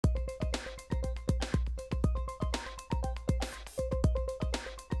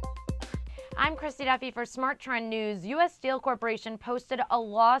I'm Christy Duffy for Smart Trend News. U.S. Steel Corporation posted a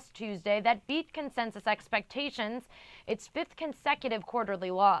loss Tuesday that beat consensus expectations, its fifth consecutive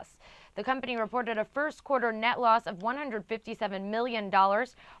quarterly loss. The company reported a first quarter net loss of $157 million, or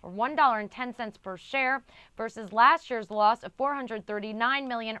 $1.10 per share, versus last year's loss of $439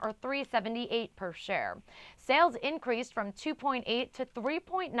 million, or $3.78 per share. Sales increased from $2.8 to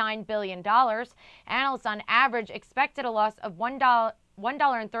 $3.9 billion. Analysts on average expected a loss of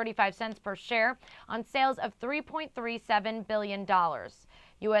 $1.35 per share on sales of $3.37 billion.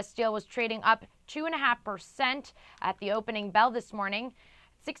 U.S. Steel was trading up 2.5% at the opening bell this morning,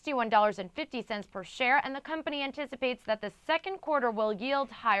 $61.50 per share, and the company anticipates that the second quarter will yield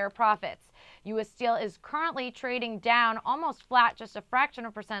higher profits. U.S. Steel is currently trading down almost flat, just a fraction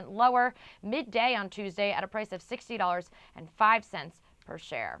of a percent lower, midday on Tuesday at a price of $60.05 per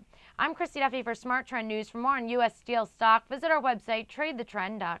share. I'm Christy Duffy for Smart Trend News. For more on U.S. Steel stock, visit our website,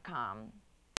 tradethetrend.com.